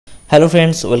Hello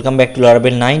friends, welcome back to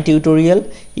Laravel 9 tutorial.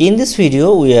 In this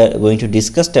video we are going to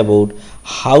discuss about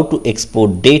how to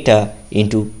export data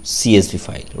into CSV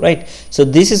file, right? So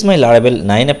this is my Laravel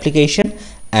 9 application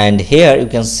and here you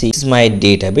can see this is my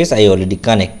database. I already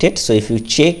connected. So if you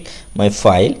check my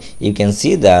file, you can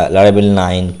see the Laravel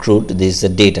 9 CRUD. This is a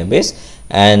database,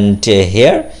 and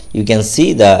here you can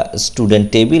see the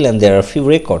student table and there are a few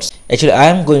records. Actually I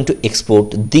am going to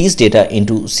export these data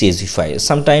into CSV file.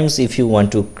 Sometimes if you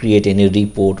want to create any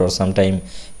report, or sometime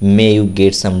may you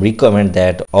get some requirement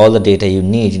that all the data you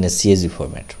need in a CSV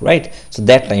format, right? So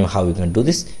that time how you can do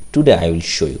this, today I will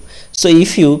show you. So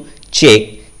if you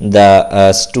check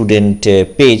the student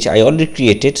page I already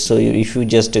created, so if you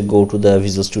just go to the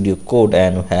Visual Studio Code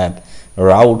and have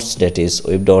routes, that is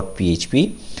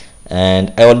web.php,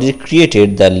 and I already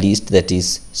created the list, that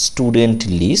is student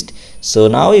list. So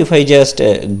now if I just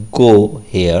go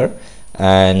here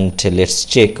and let's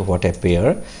check what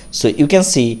appear, so you can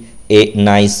see a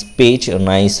nice page, a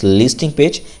nice listing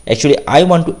page. Actually I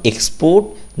want to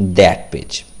export that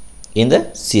page in the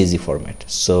CSV format.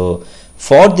 So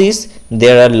for this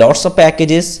there are lots of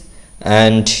packages,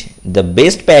 and the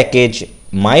best package,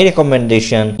 my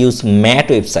recommendation, use mat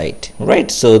website, right?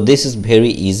 So this is very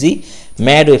easy.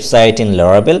 Mat website in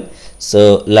Laravel.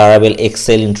 So Laravel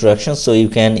Excel introduction, so you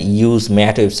can use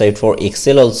mat website for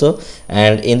Excel also,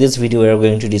 and in this video we are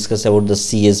going to discuss about the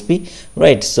CSV,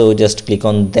 right? So just click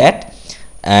on that,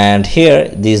 and here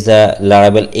this is the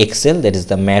Laravel Excel, that is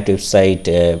the mat website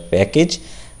package,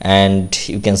 and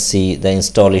you can see the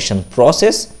installation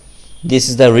process. This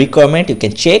is the requirement, you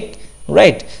can check,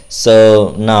 right?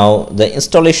 So now the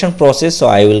installation process, so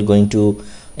I will going to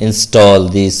install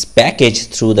this package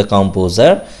through the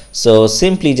composer. So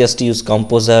simply just use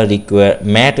composer require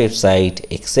mat website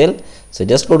Excel. So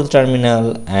just go to the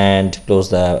terminal and close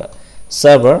the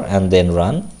server and then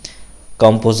run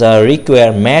composer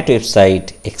require mat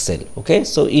website Excel. Okay,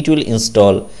 so it will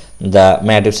install the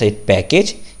mat website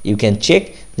package. You can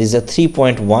check, this is a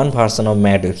 3.1 version of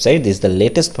mat website. This is the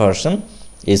latest version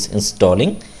is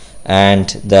installing, and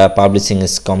the publishing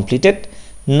is completed.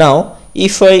 Now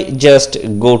if I just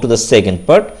go to the second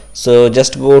part, so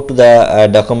just go to the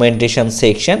documentation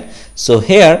section. So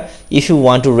here if you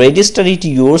want to register it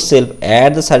yourself,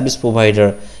 add the service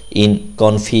provider in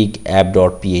config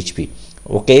app.php.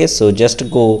 okay, so just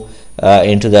go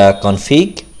into the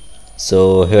config.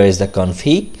 So here is the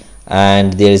config,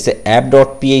 and there is the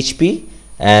app.php,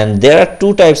 and there are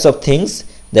two types of things,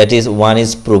 that is one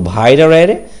is provider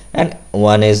array and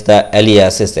one is the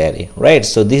aliases array, right?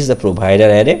 So this is the provider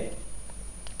array.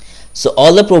 So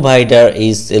all the provider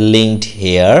is linked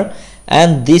here,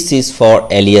 and this is for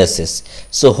aliases.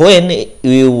 So when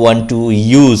you want to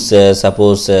use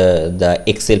suppose the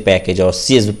Excel package or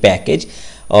CSV package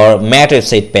or mat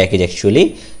website package,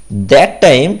 actually that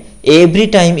time every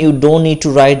time you don't need to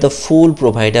write the full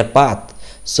provider path.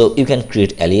 So you can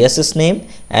create aliases name,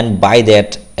 and by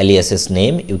that aliases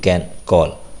name you can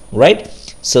call, right?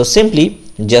 So simply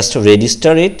just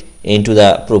register it into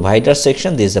the provider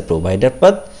section. This is the provider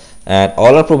path, and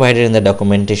all are provided in the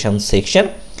documentation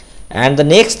section. And the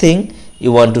next thing,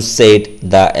 you want to set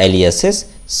the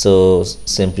aliases. So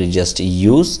simply just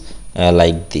use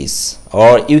like this,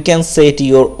 or you can set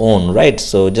your own, right?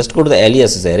 So just go to the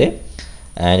aliases array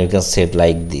and you can set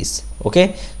like this.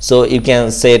 Okay, so you can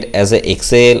set as a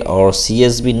Excel or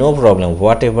CSV, no problem,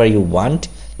 whatever you want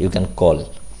you can call,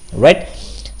 right?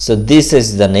 So this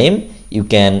is the name. You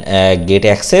can get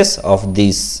access of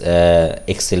this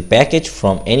Excel package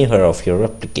from anywhere of your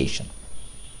application.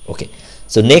 Okay,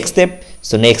 so next step,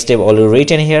 already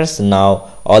written here. So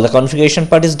now all the configuration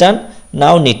part is done.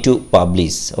 Now need to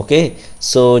publish. Okay,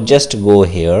 so just go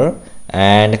here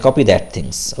and copy that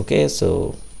things. Okay,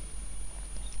 so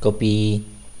copy.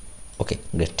 Okay,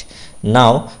 great.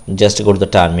 Now just go to the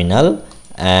terminal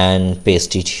and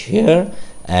paste it here,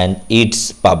 and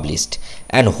it's published.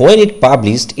 And when it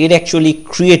published, it actually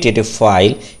created a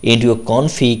file into a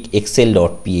config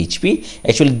excel.php.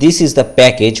 Actually this is the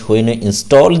package. When you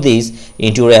install this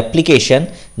into your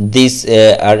application, these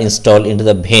are installed into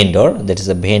the vendor, that is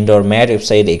the vendor mat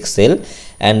website Excel,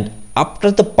 and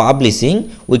after the publishing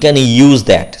we can use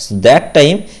that. So that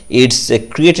time it's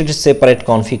created a separate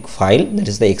config file, that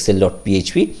is the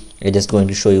excel.php. I'm just going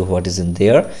to show you what is in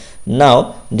there.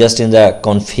 Now just in the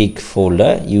config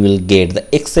folder you will get the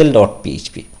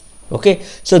excel.php. okay,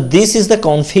 so this is the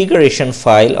configuration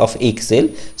file of Excel.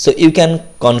 So you can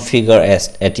configure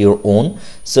at your own.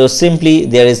 So simply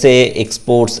there is a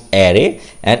exports array,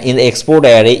 and in the export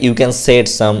array you can set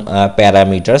some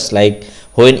parameters, like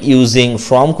when using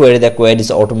from query, the query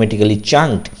is automatically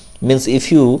chunked means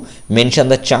if you mention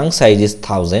the chunk size is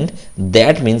 1000,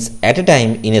 that means at a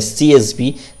time in a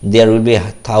CSV there will be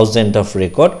 1000 of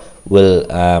record will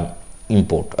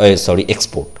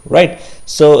export, right?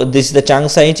 So this is the chunk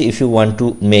size. If you want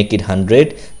to make it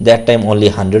 100, that time only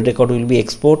 100 record will be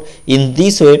export. In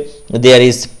this way there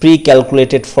is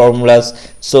pre-calculated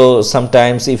formulas, so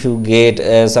sometimes if you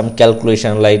get some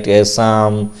calculation like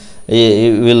some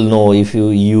you will know if you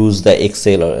use the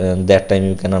Excel, and that time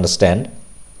you can understand.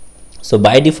 So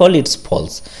by default it's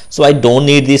false, so I don't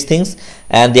need these things.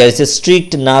 And there is a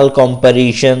strict null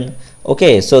comparison.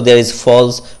 Okay, so there is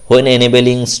false. When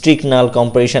enabling strict null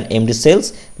comparison empty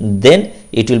cells, then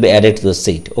it will be added to the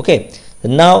sheet. Okay,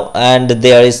 now, and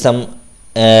there is some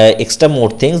extra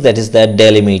more things, that is the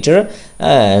delimiter,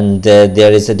 and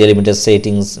there is a delimiter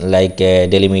settings like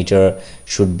delimiter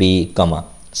should be comma.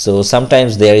 So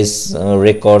sometimes there is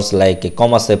records like a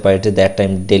comma separated, that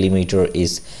time delimiter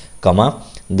is comma,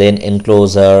 then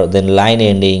enclosure, then line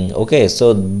ending. Okay,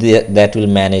 so that will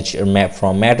manage map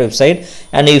from mat website,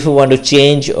 and if you want to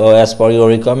change or as per your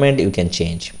requirement you can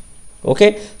change.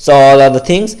 Okay, so all are the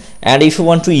things. And if you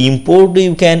want to import,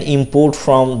 you can import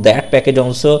from that package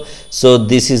also. So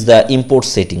this is the import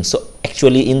setting. So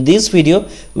actually in this video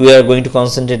we are going to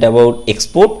concentrate about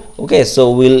export. Okay,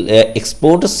 so we'll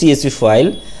export a CSV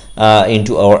file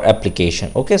into our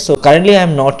application. Okay, so currently I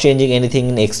am not changing anything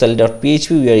in excel.php.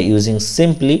 we are using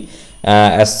simply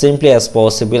as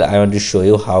possible. I want to show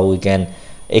you how we can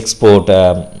export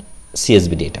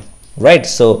CSV data, right?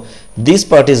 So this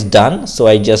part is done, so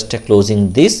I just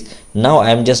closing this. Now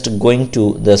I am just going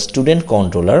to the student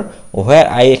controller where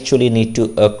I actually need to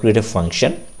create a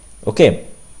function. Okay,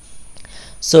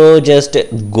 so just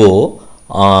go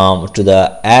to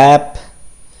the app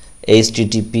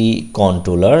http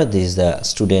controller. This is the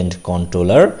student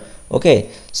controller. Okay,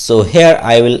 so here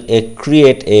I will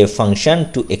create a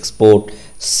function to export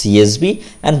CSV,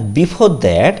 and before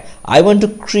that I want to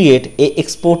create a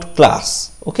export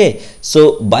class. Okay,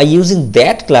 so by using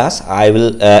that class I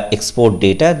will export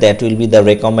data. That will be the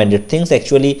recommended things.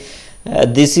 Actually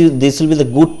this will be the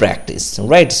good practice,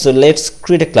 right? So let's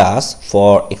create a class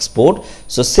for export.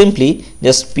 So simply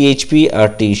just php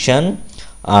artisan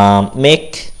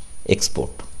make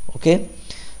export. Okay,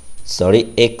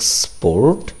 sorry,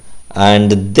 export,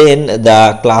 and then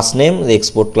the class name, the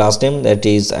export class name, that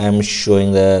is I am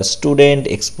showing the student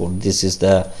export. This is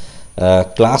the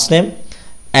class name,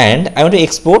 and I want to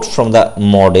export from the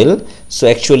model. So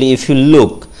actually if you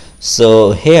look,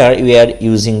 so here we are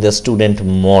using the student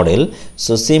model,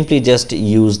 so simply just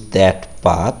use that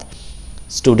path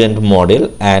student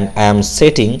model, and I am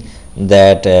setting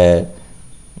that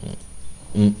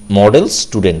model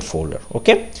student folder.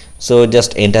 Okay, so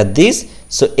just enter this.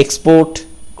 So export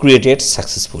created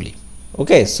successfully.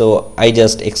 Okay, so I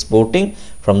just exporting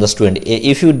from the student.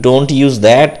 If you don't use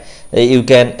that, you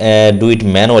can do it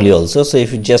manually also. So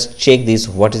if you just check this,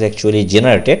 what is actually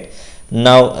generated.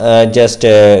 Now just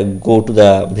go to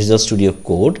the Visual Studio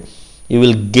Code. You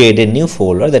will get a new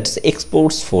folder, that is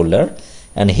exports folder,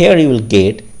 and here you will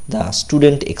get the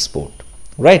student export,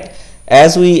 right?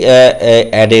 As we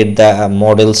added the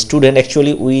model student,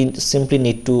 actually we simply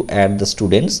need to add the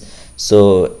students,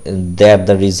 so that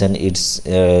the reason it's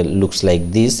looks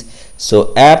like this.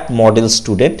 So add model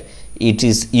student, it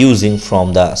is using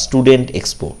from the student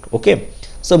export. Okay,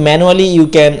 so manually you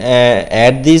can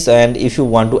add this, and if you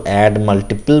want to add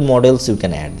multiple models you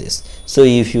can add this. So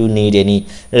if you need any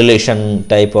relation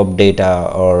type of data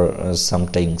or some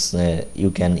things,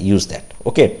 you can use that.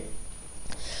 Okay,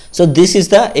 so this is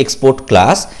the export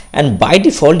class, and by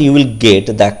default you will get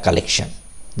the collection.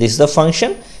 This is the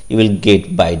function you will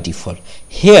get by default.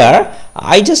 Here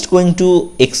I just going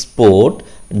to export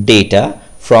data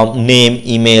from name,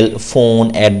 email,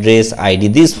 phone, address, ID,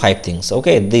 these 5 things.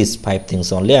 Okay, these 5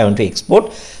 things only I want to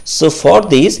export. So for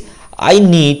this I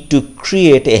need to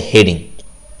create a heading.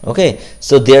 Okay,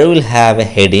 so there will have a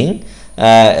heading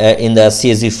in the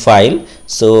CSV file.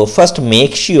 So first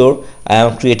make sure I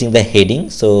am creating the heading.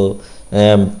 So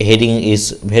heading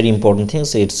is very important thing,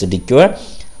 so it's required.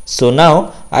 So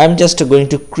now I am just going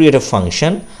to create a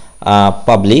function,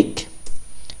 public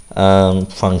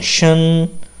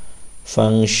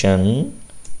function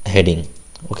heading.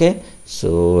 Okay,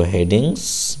 so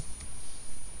headings,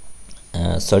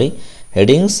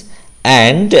 headings,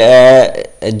 and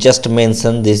just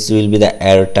mention this will be the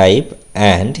error type,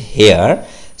 and here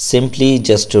simply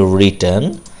just to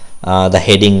return the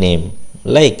heading name.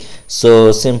 Like,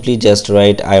 so simply just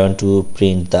write I want to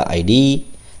print the ID,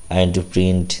 I want to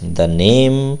print the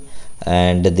name,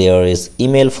 and there is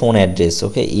email, phone, address.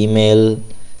 Okay, email,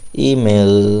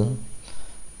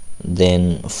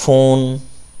 then phone,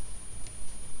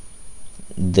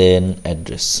 then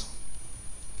address.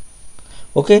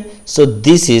 Okay, so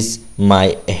this is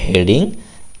my heading,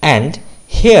 and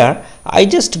here I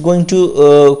just going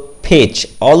to fetch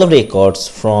all the records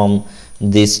from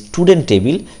this student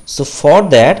table. So for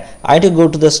that I have to go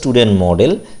to the student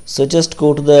model. So just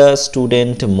go to the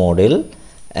student model,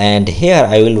 and here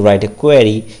I will write a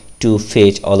query to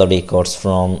fetch all the records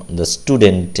from the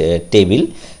student table.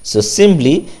 So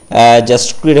simply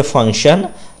just create a function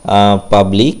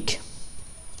public,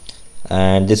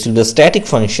 and this will be a static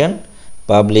function,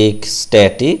 public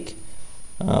static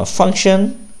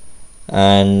function,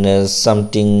 and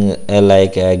something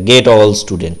like get all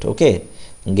student. Okay,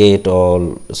 get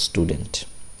all student.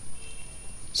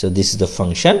 So this is the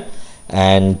function,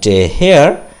 and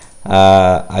here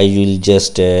I will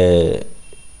just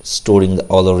storing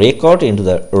all the record into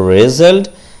the result,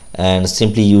 and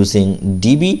simply using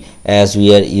db, as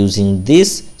we are using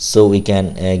this, so we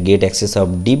can get access of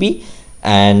db,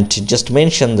 and just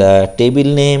mention the table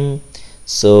name.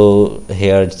 So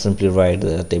here simply write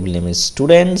the table name is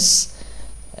students,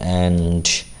 and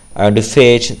I have to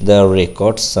fetch the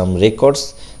records, some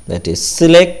records, that is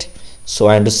select. So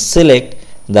I have to select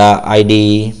the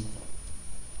id,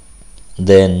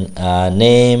 then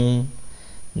name,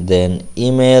 then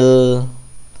email,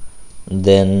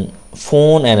 then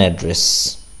phone and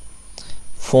address,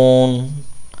 phone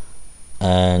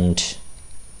and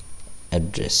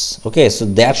address. Okay, so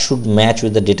that should match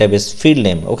with the database field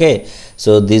name. Okay,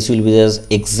 so this will be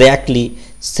just exactly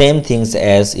same things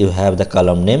as you have the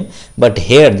column name, but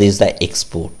here this is the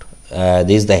export,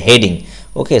 this is the heading.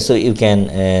 Okay, so you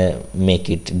can make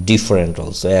it different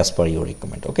also as per your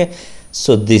requirement. Okay,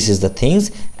 so this is the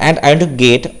things, and I want to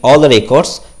get all the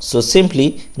records. So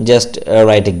simply just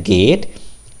write a get,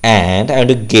 and I want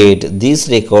to get this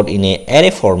record in a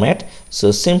array format.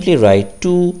 So simply write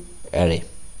to array,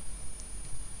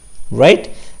 right,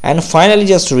 and finally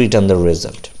just return the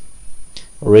result,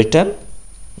 return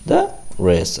the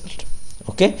result.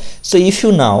 Okay, so if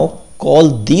you now call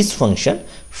this function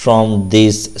from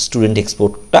this student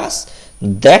export class,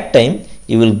 that time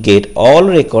you will get all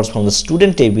records from the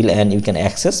student table and you can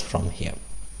access from here,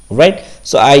 right.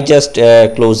 So I just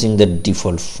closing the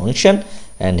default function,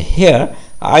 and here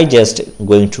I just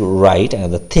going to write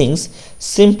other things.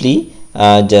 Simply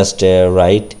just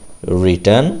write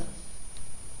return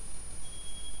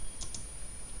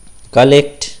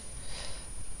collect,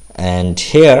 and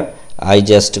here I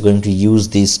just going to use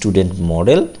the student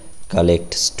model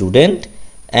collect student,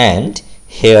 and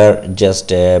here just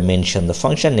mention the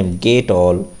function name get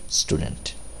all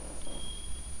student.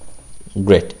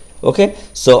 Great. Okay,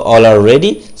 so all are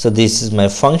ready. So this is my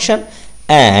function,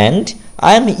 and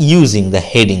I am using the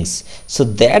headings. So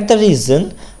that the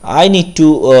reason I need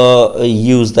to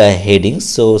use the headings.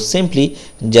 So simply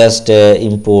just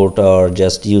import or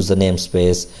just use the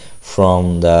namespace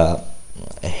from the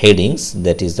headings,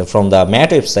 that is from the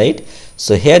mat website.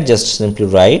 So here just simply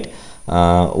write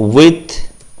with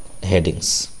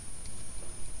headings,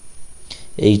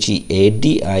 headings.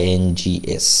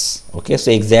 Okay,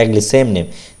 so exactly same name.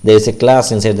 There is a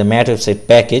class inside the mat website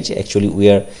package. Actually we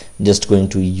are just going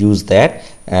to use that,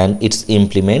 and it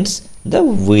implements the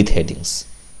with headings.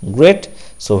 Great.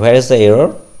 So where is the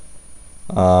error?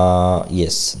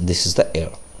 Yes, this is the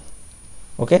error.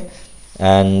 Okay,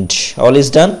 and all is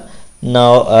done.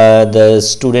 Now the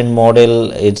student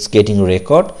model, it's getting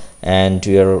record, and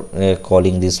we are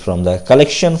calling this from the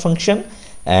collection function,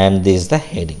 and this is the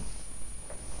heading.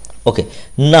 Okay,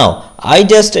 now I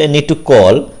just need to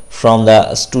call from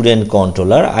the student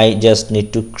controller. I just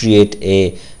need to create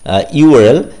a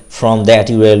URL. From that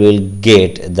URL will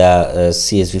get the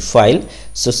CSV file.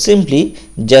 So simply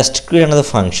just create another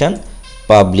function,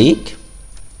 public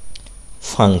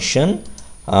function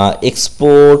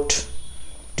export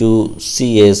to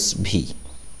CSV,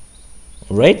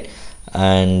 right,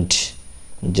 and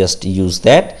just use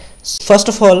that. First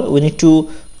of all, we need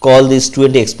to call this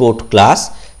student export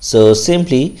class. So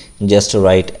simply just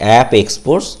write app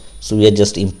exports. So we are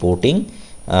just importing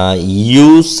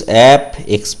use app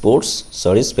exports,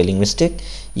 sorry, spelling mistake,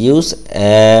 use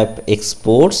app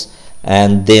exports,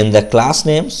 and then the class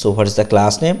name. So what is the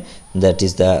class name? That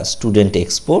is the student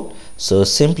export. So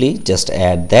simply just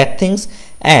add that things,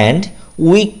 and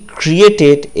we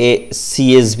created a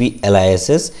CSV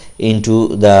aliases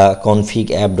into the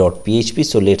config app.php.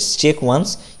 So let's check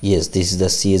once. Yes, this is the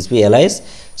CSV alias.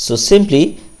 So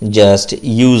simply just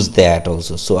use that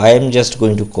also. So I am just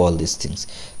going to call these things.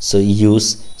 So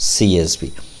use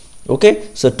CSV. Okay,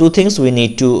 so two things we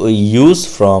need to use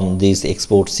from this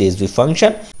export CSV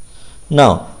function.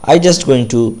 Now I just going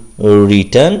to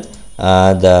return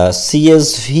the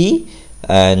CSV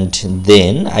and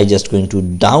then I just going to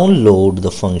download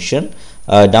the function,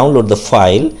 download the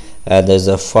file. There's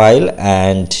a file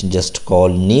and just call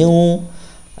new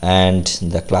and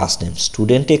the class name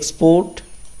student export.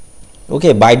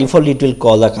 Okay, by default it will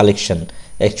call the collection.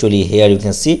 Actually here you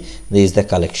can see there is the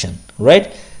collection,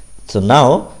 right? So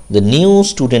now the new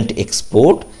student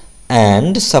export,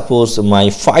 and suppose my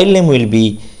file name will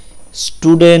be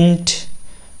student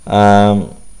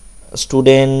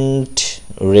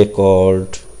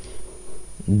record.csv.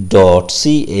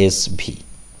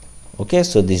 okay,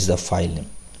 so this is the file name.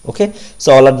 Okay,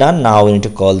 so all are done. Now we need to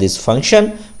call this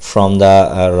function from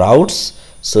the routes.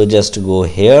 So just go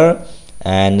here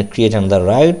and create another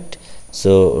route.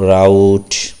 So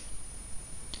route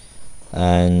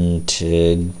and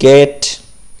get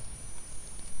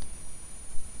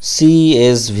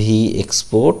CSV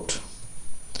export,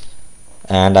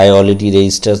 and I already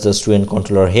registered the student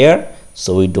controller here,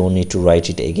 so we don't need to write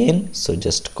it again. So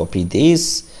just copy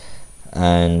this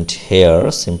and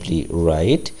here simply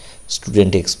write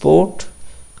student export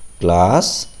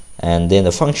class and then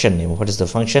the function name. What is the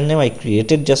function name I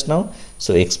created just now?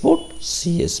 So export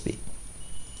CSV.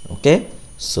 Okay,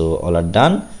 so all are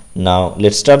done. Now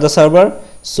let's start the server.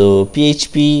 So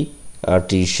PHP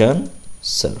artisan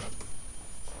server.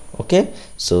 Okay,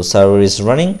 so server is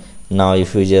running now.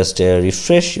 If you just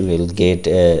refresh, you will get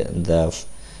the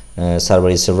server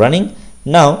is running.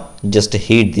 Now just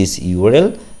hit this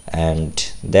URL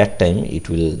and that time it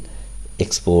will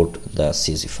export the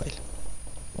CSV file.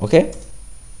 Okay,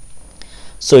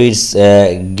 so it's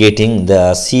getting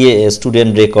the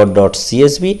student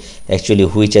record.csv, actually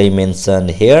which I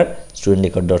mentioned here, student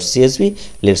record.csv.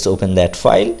 Let's open that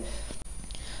file.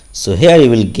 So here you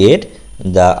will get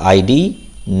the ID,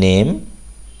 name,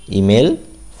 email,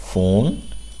 phone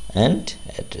and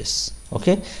address.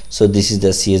 Okay, so this is the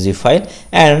CSV file,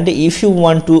 and if you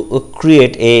want to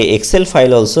create a Excel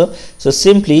file also, so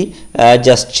simply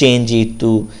just change it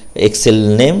to Excel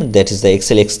name, that is the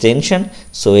Excel extension,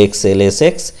 so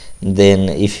XLSX. Then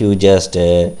if you just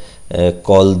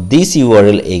call this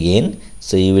URL again,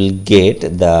 so you will get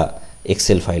the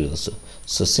Excel file also.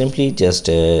 So simply just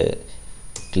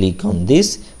click on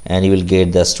this and you will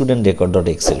get the student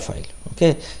record.excel file.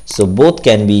 Okay, so both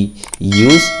can be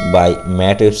used by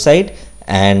MAT website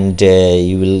and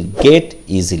you will get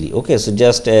easily. Okay, so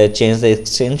just change the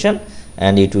extension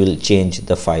and it will change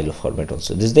the file format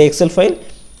also. This is the Excel file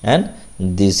and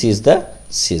this is the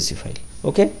CSV file.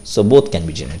 Okay, so both can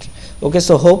be generated. Okay,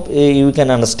 so hope you can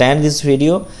understand this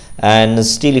video, and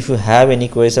still if you have any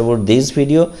queries about this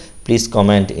video, please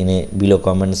comment in a below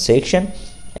comment section.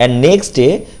 And next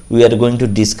day we are going to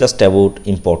discuss about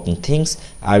important things.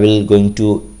 I will going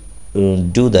to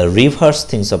do the reverse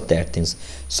things of that things.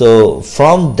 So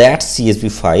from that CSV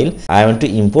file I want to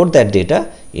import that data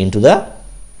into the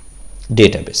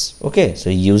database. Okay,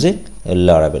 so using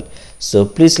Laravel. So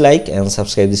please like and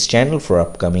subscribe this channel for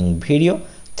upcoming video.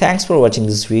 Thanks for watching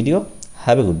this video.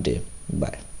 Have a good day.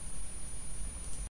 Bye.